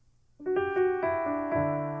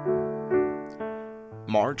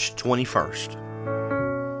March 21st.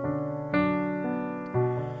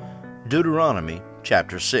 Deuteronomy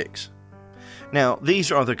chapter 6. Now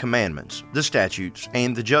these are the commandments, the statutes,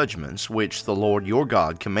 and the judgments which the Lord your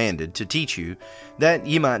God commanded to teach you, that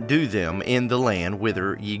ye might do them in the land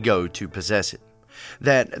whither ye go to possess it,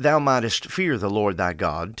 that thou mightest fear the Lord thy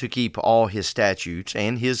God, to keep all his statutes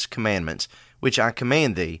and his commandments, which I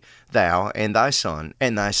command thee, thou and thy son,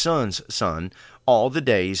 and thy son's son, all the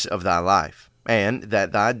days of thy life, and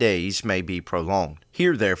that thy days may be prolonged.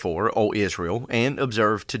 Hear therefore, O Israel, and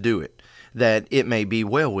observe to do it, that it may be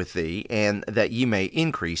well with thee, and that ye may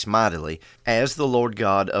increase mightily, as the Lord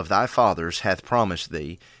God of thy fathers hath promised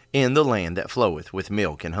thee, in the land that floweth with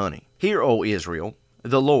milk and honey. Hear, O Israel,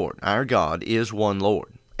 the Lord our God is one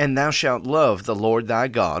Lord. And thou shalt love the Lord thy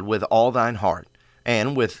God with all thine heart,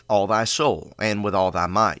 and with all thy soul, and with all thy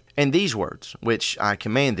might. And these words, which I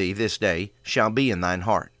command thee this day, shall be in thine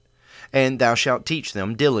heart. And thou shalt teach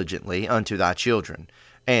them diligently unto thy children,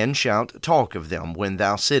 and shalt talk of them when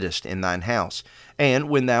thou sittest in thine house, and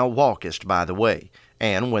when thou walkest by the way,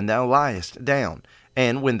 and when thou liest down,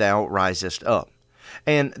 and when thou risest up.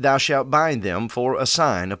 And thou shalt bind them for a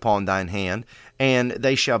sign upon thine hand, and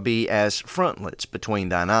they shall be as frontlets between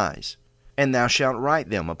thine eyes. And thou shalt write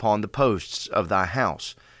them upon the posts of thy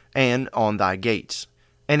house, and on thy gates.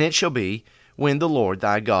 And it shall be, when the Lord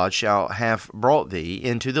thy God shall have brought thee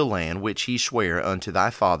into the land which he sware unto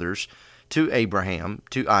thy fathers, to Abraham,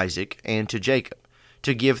 to Isaac, and to Jacob,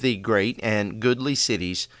 to give thee great and goodly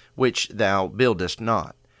cities which thou buildest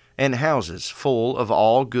not, and houses full of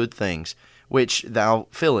all good things which thou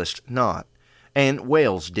fillest not, and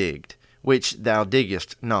wells digged, which thou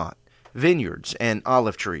diggest not, vineyards and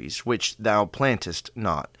olive trees which thou plantest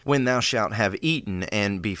not, when thou shalt have eaten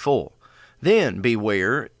and be full. Then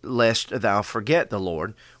beware lest thou forget the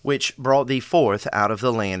Lord, which brought thee forth out of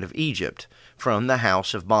the land of Egypt, from the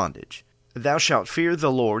house of bondage. Thou shalt fear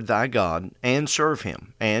the Lord thy God, and serve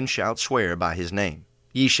him, and shalt swear by his name.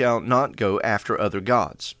 Ye shall not go after other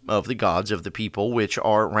gods, of the gods of the people which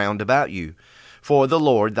are round about you, for the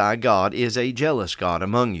Lord thy God is a jealous God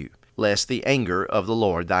among you, lest the anger of the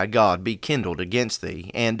Lord thy God be kindled against thee,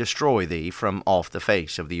 and destroy thee from off the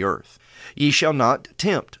face of the earth. Ye shall not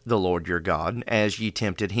tempt the Lord your God, as ye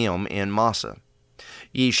tempted him in Massah.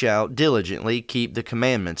 Ye shall diligently keep the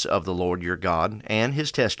commandments of the Lord your God, and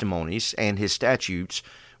his testimonies, and his statutes,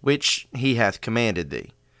 which he hath commanded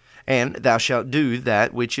thee. And thou shalt do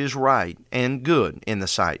that which is right and good in the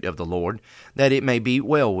sight of the Lord, that it may be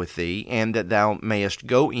well with thee, and that thou mayest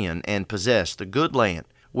go in and possess the good land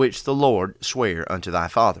which the Lord sware unto thy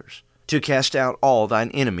fathers, to cast out all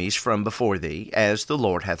thine enemies from before thee, as the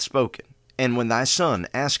Lord hath spoken. And when thy son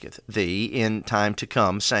asketh thee in time to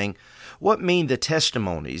come, saying, What mean the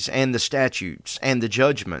testimonies, and the statutes, and the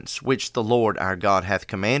judgments, which the Lord our God hath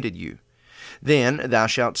commanded you? Then thou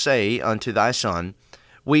shalt say unto thy son,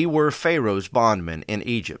 We were Pharaoh's bondmen in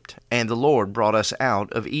Egypt, and the Lord brought us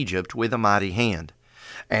out of Egypt with a mighty hand.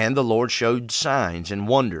 And the Lord showed signs and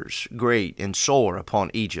wonders, great and sore, upon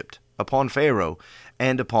Egypt, upon Pharaoh,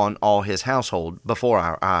 and upon all his household, before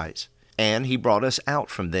our eyes. And he brought us out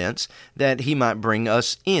from thence, that he might bring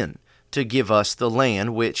us in, to give us the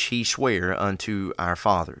land which he sware unto our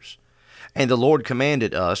fathers. And the Lord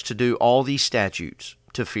commanded us to do all these statutes,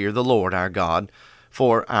 to fear the Lord our God,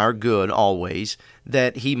 for our good always,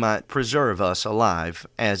 that he might preserve us alive,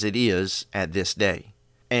 as it is at this day.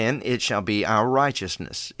 And it shall be our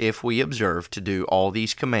righteousness, if we observe to do all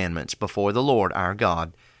these commandments before the Lord our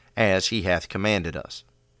God, as he hath commanded us.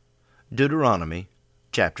 Deuteronomy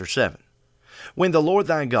chapter 7. When the Lord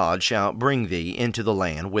thy God shall bring thee into the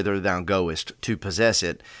land whither thou goest to possess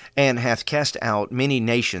it, and hath cast out many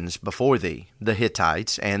nations before thee, the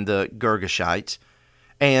Hittites, and the Girgashites,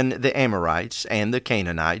 and the Amorites, and the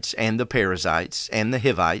Canaanites, and the Perizzites, and the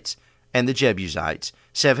Hivites, and the Jebusites,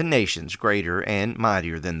 7 nations greater and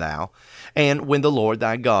mightier than thou, and when the Lord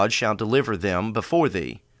thy God shall deliver them before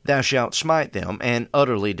thee, thou shalt smite them, and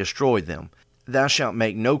utterly destroy them. Thou shalt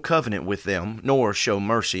make no covenant with them, nor show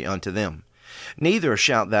mercy unto them. Neither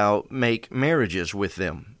shalt thou make marriages with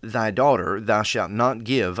them. Thy daughter thou shalt not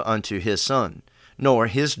give unto his son, nor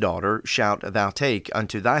his daughter shalt thou take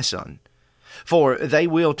unto thy son. For they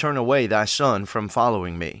will turn away thy son from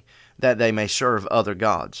following me, that they may serve other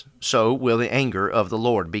gods. So will the anger of the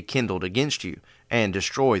Lord be kindled against you, and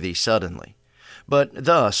destroy thee suddenly. But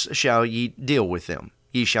thus shall ye deal with them.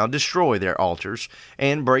 Ye shall destroy their altars,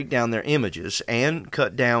 and break down their images, and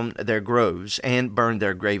cut down their groves, and burn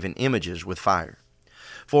their graven images with fire.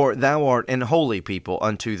 For thou art an holy people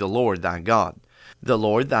unto the Lord thy God. The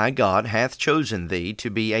Lord thy God hath chosen thee to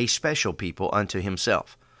be a special people unto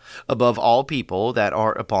himself. above all people that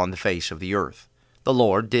are upon the face of the earth. The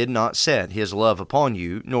Lord did not set his love upon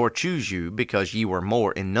you, nor choose you, because ye were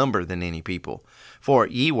more in number than any people, for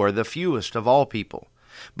ye were the fewest of all people.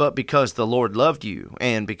 But because the Lord loved you,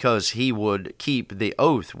 and because he would keep the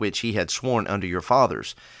oath which he had sworn unto your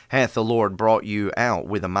fathers, hath the Lord brought you out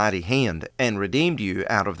with a mighty hand, and redeemed you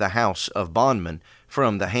out of the house of bondmen,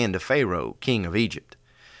 from the hand of Pharaoh, king of Egypt.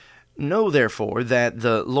 Know therefore that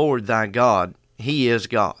the Lord thy God, he is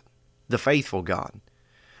God, the faithful God,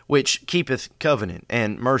 which keepeth covenant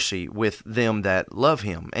and mercy with them that love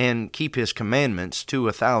him, and keep his commandments to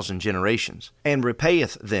 1,000 generations, and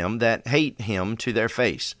repayeth them that hate him to their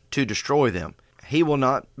face, to destroy them. He will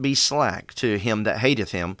not be slack to him that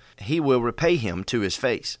hateth him, he will repay him to his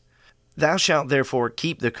face. Thou shalt therefore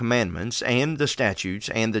keep the commandments, and the statutes,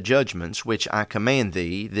 and the judgments, which I command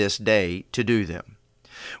thee this day to do them.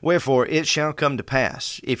 Wherefore it shall come to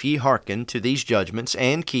pass, if ye hearken to these judgments,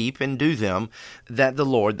 and keep and do them, that the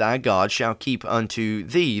Lord thy God shall keep unto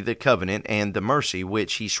thee the covenant and the mercy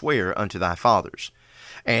which he sware unto thy fathers.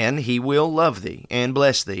 And he will love thee, and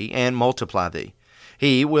bless thee, and multiply thee.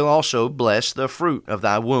 He will also bless the fruit of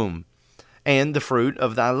thy womb, and the fruit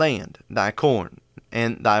of thy land, thy corn,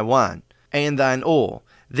 and thy wine, and thine oil,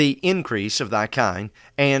 the increase of thy kind,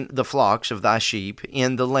 and the flocks of thy sheep,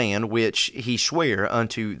 in the land which he sware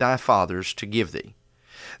unto thy fathers to give thee.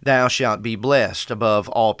 Thou shalt be blessed above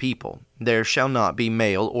all people. There shall not be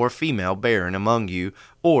male or female barren among you,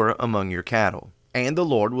 or among your cattle. And the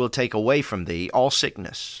Lord will take away from thee all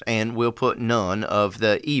sickness, and will put none of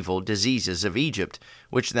the evil diseases of Egypt,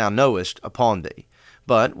 which thou knowest, upon thee,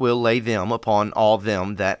 but will lay them upon all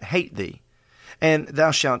them that hate thee. And thou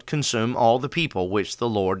shalt consume all the people which the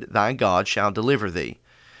Lord thy God shall deliver thee.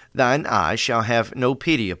 Thine eye shall have no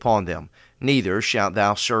pity upon them, neither shalt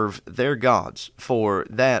thou serve their gods, for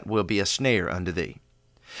that will be a snare unto thee.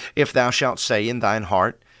 If thou shalt say in thine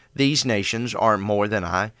heart, These nations are more than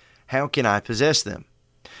I, how can I possess them?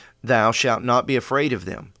 Thou shalt not be afraid of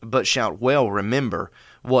them, but shalt well remember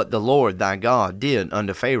what the Lord thy God did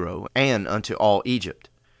unto Pharaoh and unto all Egypt,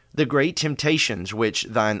 the great temptations which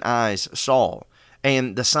thine eyes saw,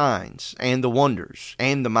 and the signs, and the wonders,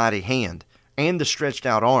 and the mighty hand, and the stretched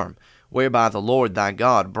out arm, whereby the Lord thy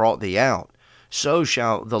God brought thee out. So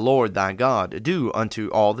shall the Lord thy God do unto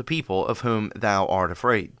all the people of whom thou art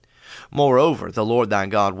afraid. Moreover, the Lord thy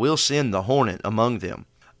God will send the hornet among them,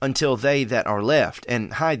 until they that are left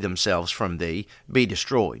and hide themselves from thee be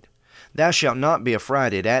destroyed. Thou shalt not be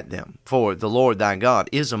affrighted at them, for the Lord thy God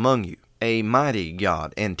is among you, a mighty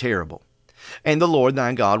God and terrible. And the Lord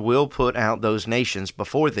thy God will put out those nations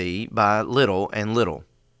before thee by little and little.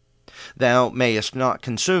 Thou mayest not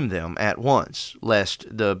consume them at once, lest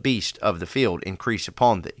the beast of the field increase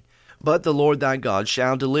upon thee. But the Lord thy God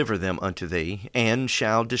shall deliver them unto thee, and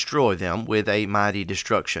shall destroy them with a mighty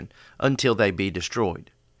destruction, until they be destroyed.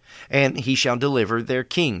 And he shall deliver their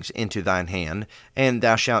kings into thine hand, and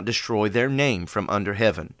thou shalt destroy their name from under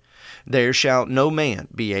heaven. There shall no man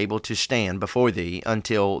be able to stand before thee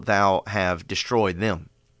until thou have destroyed them.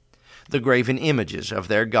 The graven images of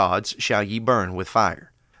their gods shall ye burn with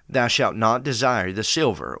fire. Thou shalt not desire the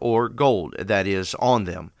silver or gold that is on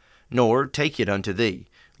them, nor take it unto thee,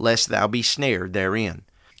 lest thou be snared therein,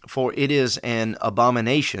 for it is an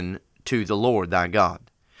abomination to the Lord thy God.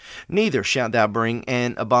 Neither shalt thou bring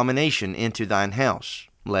an abomination into thine house,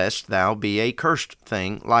 lest thou be a cursed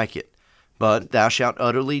thing like it. But thou shalt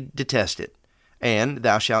utterly detest it, and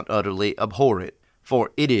thou shalt utterly abhor it, for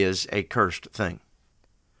it is a cursed thing.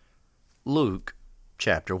 Luke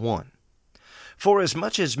chapter 1.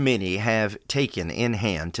 Forasmuch as many have taken in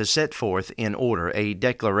hand to set forth in order a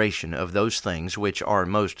declaration of those things which are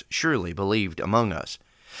most surely believed among us,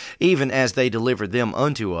 even as they delivered them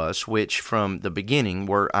unto us, which from the beginning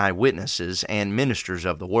were eyewitnesses and ministers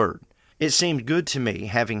of the word, it seemed good to me,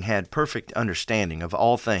 having had perfect understanding of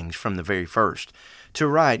all things from the very first, to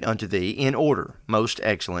write unto thee in order, most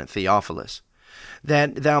excellent Theophilus,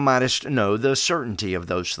 that thou mightest know the certainty of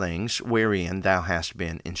those things wherein thou hast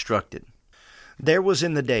been instructed. There was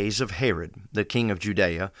in the days of Herod, the king of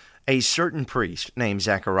Judea, a certain priest named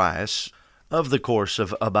Zacharias, of the course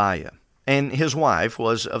of Abiah, and his wife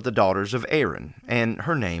was of the daughters of Aaron, and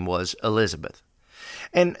her name was Elizabeth.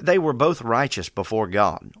 And they were both righteous before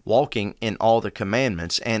God, walking in all the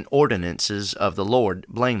commandments and ordinances of the Lord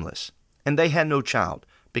blameless. And they had no child,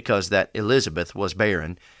 because that Elizabeth was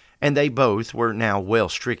barren, and they both were now well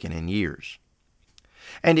stricken in years.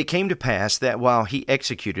 And it came to pass that while he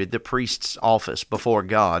executed the priest's office before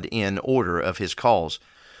God in order of his calls,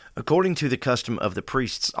 according to the custom of the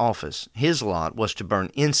priest's office, his lot was to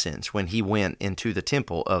burn incense when he went into the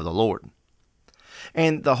temple of the Lord.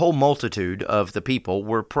 And the whole multitude of the people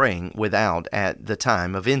were praying without at the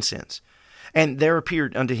time of incense. And there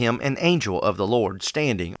appeared unto him an angel of the Lord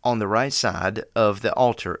standing on the right side of the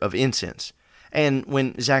altar of incense. And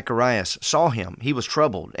when Zacharias saw him, he was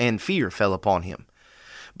troubled, and fear fell upon him.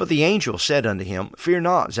 But the angel said unto him, Fear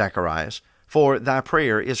not, Zacharias, for thy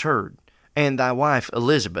prayer is heard, and thy wife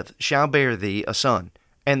Elizabeth shall bear thee a son,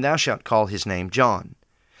 and thou shalt call his name John.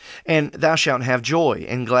 And thou shalt have joy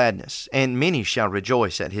and gladness, and many shall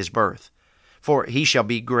rejoice at his birth. For he shall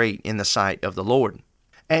be great in the sight of the Lord,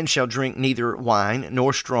 and shall drink neither wine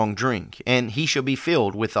nor strong drink, and he shall be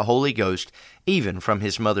filled with the Holy Ghost even from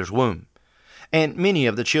his mother's womb. And many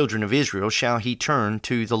of the children of Israel shall he turn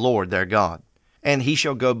to the Lord their God. And he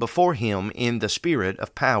shall go before him in the spirit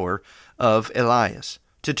of power of Elias,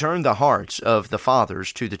 to turn the hearts of the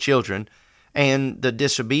fathers to the children, and the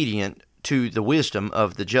disobedient to the wisdom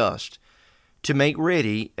of the just, to make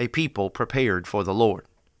ready a people prepared for the Lord.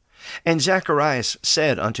 And Zacharias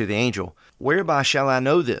said unto the angel, Whereby shall I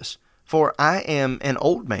know this? For I am an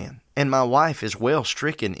old man, and my wife is well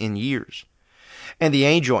stricken in years. And the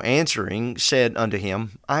angel answering said unto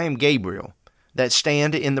him, I am Gabriel, that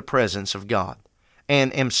stand in the presence of God,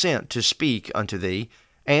 and am sent to speak unto thee,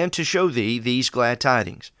 and to show thee these glad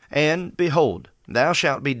tidings. And behold, thou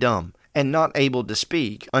shalt be dumb, and not able to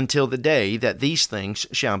speak until the day that these things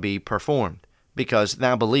shall be performed, because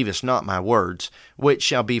thou believest not my words, which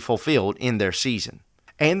shall be fulfilled in their season.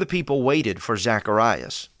 And the people waited for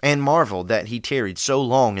Zacharias, and marveled that he tarried so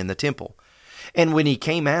long in the temple. And when he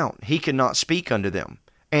came out, he could not speak unto them.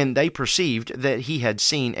 And they perceived that he had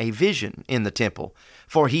seen a vision in the temple,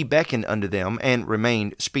 for he beckoned unto them, and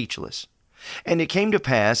remained speechless. And it came to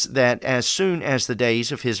pass that as soon as the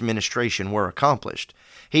days of his ministration were accomplished,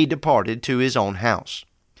 he departed to his own house.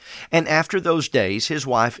 And after those days his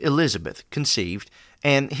wife Elizabeth conceived,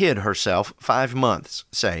 and hid herself 5 months,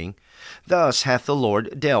 saying, Thus hath the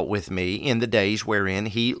Lord dealt with me in the days wherein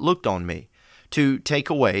he looked on me, to take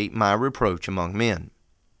away my reproach among men.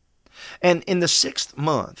 And in the 6th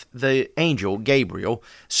month the angel Gabriel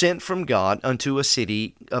sent from God unto a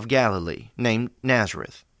city of Galilee, named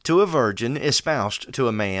Nazareth, to a virgin espoused to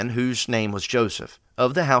a man whose name was Joseph,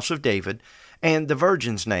 of the house of David, and the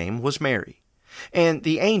virgin's name was Mary. And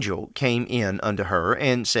the angel came in unto her,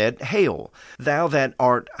 and said, Hail, thou that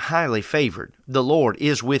art highly favored, the Lord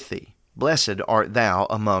is with thee. Blessed art thou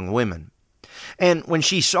among women. And when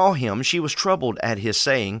she saw him, she was troubled at his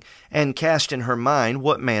saying, and cast in her mind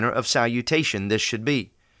what manner of salutation this should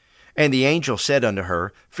be. And the angel said unto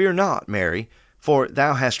her, Fear not, Mary, for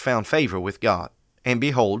thou hast found favor with God. And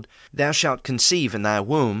behold, thou shalt conceive in thy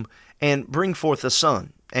womb, and bring forth a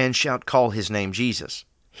son, and shalt call his name Jesus.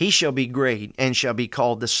 He shall be great, and shall be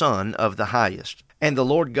called the Son of the Highest. And the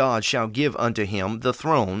Lord God shall give unto him the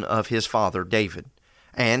throne of his father David.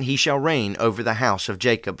 And he shall reign over the house of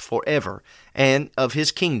Jacob forever, and of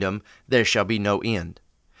his kingdom there shall be no end.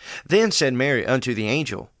 Then said Mary unto the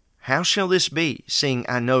angel, How shall this be, seeing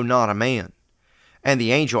I know not a man? And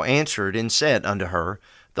the angel answered and said unto her,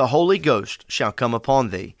 The Holy Ghost shall come upon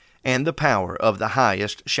thee, and the power of the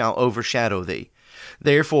Highest shall overshadow thee.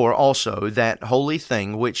 Therefore also that holy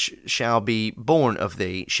thing which shall be born of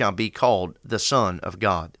thee shall be called the Son of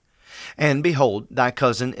God. And behold, thy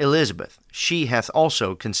cousin Elizabeth, she hath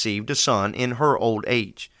also conceived a son in her old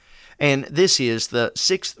age. And this is the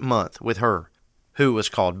 6th month with her, who was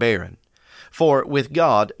called barren. For with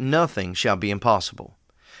God nothing shall be impossible.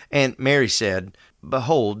 And Mary said,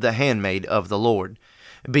 Behold the handmaid of the Lord.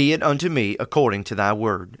 Be it unto me according to thy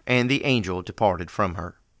word. And the angel departed from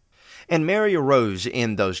her. And Mary arose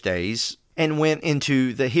in those days, and went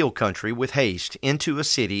into the hill country with haste into a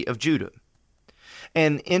city of Judah,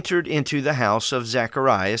 and entered into the house of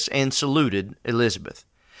Zacharias, and saluted Elizabeth.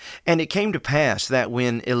 And it came to pass that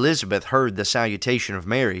when Elizabeth heard the salutation of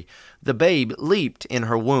Mary, the babe leaped in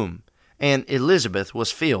her womb, and Elizabeth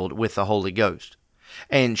was filled with the Holy Ghost.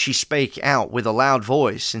 And she spake out with a loud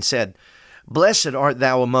voice, and said, Blessed art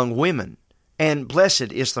thou among women, and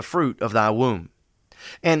blessed is the fruit of thy womb.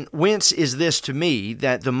 And whence is this to me,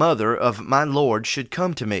 that the mother of my Lord should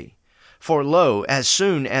come to me? For lo, as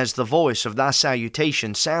soon as the voice of thy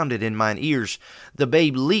salutation sounded in mine ears, the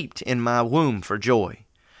babe leaped in my womb for joy.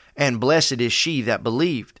 And blessed is she that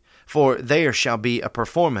believed, for there shall be a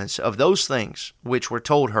performance of those things which were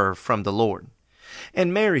told her from the Lord.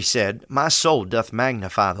 And Mary said, My soul doth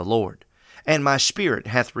magnify the Lord, and my spirit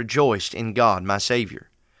hath rejoiced in God my Saviour.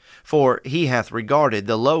 For he hath regarded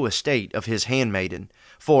the low estate of his handmaiden.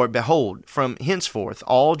 For, behold, from henceforth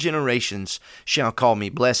all generations shall call me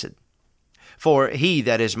blessed. For he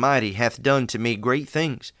that is mighty hath done to me great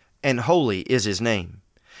things, and holy is his name.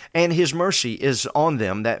 And his mercy is on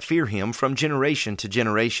them that fear him from generation to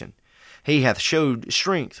generation. He hath showed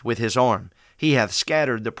strength with his arm. He hath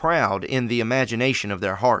scattered the proud in the imagination of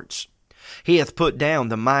their hearts. He hath put down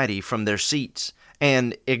the mighty from their seats,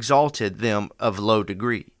 and exalted them of low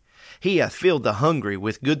degree. He hath filled the hungry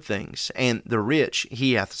with good things, and the rich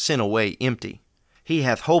he hath sent away empty. He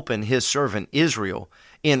hath holpen his servant Israel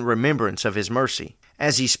in remembrance of his mercy,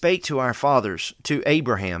 as he spake to our fathers, to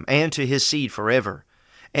Abraham, and to his seed forever.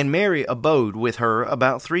 And Mary abode with her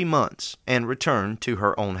about 3 months, and returned to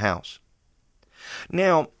her own house.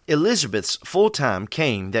 Now Elizabeth's full time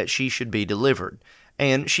came that she should be delivered,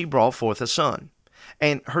 and she brought forth a son.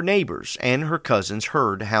 And her neighbors and her cousins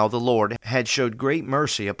heard how the Lord had showed great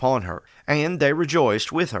mercy upon her, and they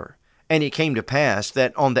rejoiced with her. And it came to pass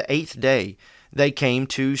that on the 8th day they came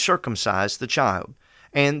to circumcise the child,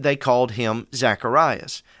 and they called him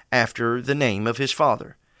Zacharias, after the name of his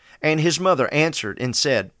father. And his mother answered and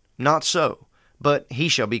said, Not so, but he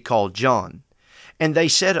shall be called John. And they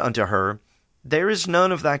said unto her, There is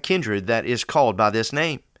none of thy kindred that is called by this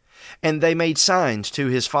name. And they made signs to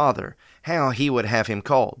his father, how he would have him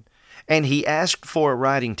called. And he asked for a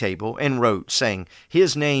writing table, and wrote, saying,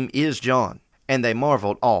 His name is John. And they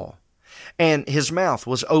marveled all. And his mouth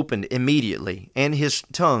was opened immediately, and his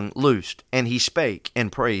tongue loosed, and he spake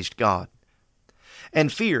and praised God.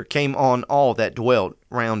 And fear came on all that dwelt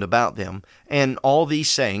round about them, and all these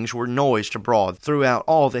sayings were noised abroad throughout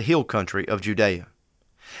all the hill country of Judea.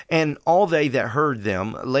 And all they that heard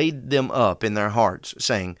them laid them up in their hearts,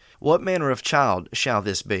 saying, What manner of child shall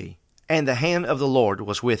this be? And the hand of the Lord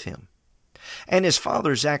was with him. And his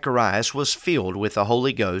father Zacharias was filled with the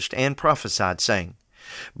Holy Ghost, and prophesied, saying,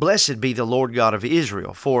 Blessed be the Lord God of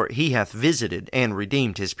Israel, for he hath visited and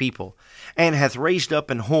redeemed his people, and hath raised up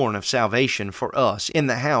an horn of salvation for us in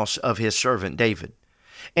the house of his servant David.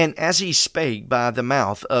 And as he spake by the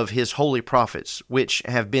mouth of his holy prophets, which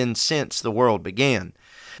have been since the world began,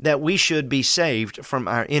 that we should be saved from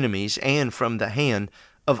our enemies and from the hand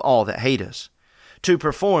of all that hate us, to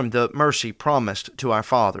perform the mercy promised to our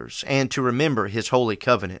fathers, and to remember his holy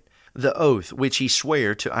covenant, the oath which he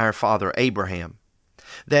sware to our father Abraham,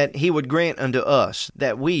 that he would grant unto us,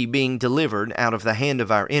 that we, being delivered out of the hand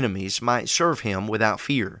of our enemies, might serve him without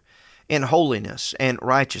fear, in holiness and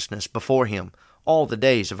righteousness before him all the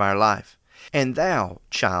days of our life. And thou,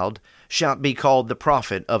 child, shalt be called the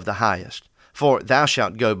prophet of the highest, for thou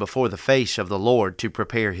shalt go before the face of the Lord to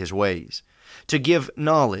prepare his ways, to give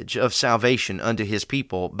knowledge of salvation unto his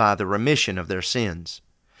people by the remission of their sins,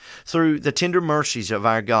 through the tender mercies of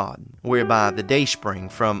our God, whereby the dayspring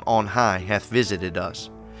from on high hath visited us,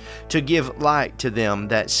 to give light to them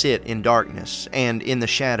that sit in darkness and in the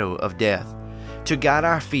shadow of death, to guide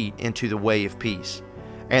our feet into the way of peace.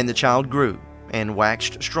 And the child grew, and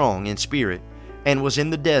waxed strong in spirit, and was in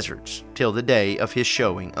the deserts till the day of his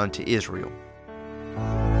showing unto Israel.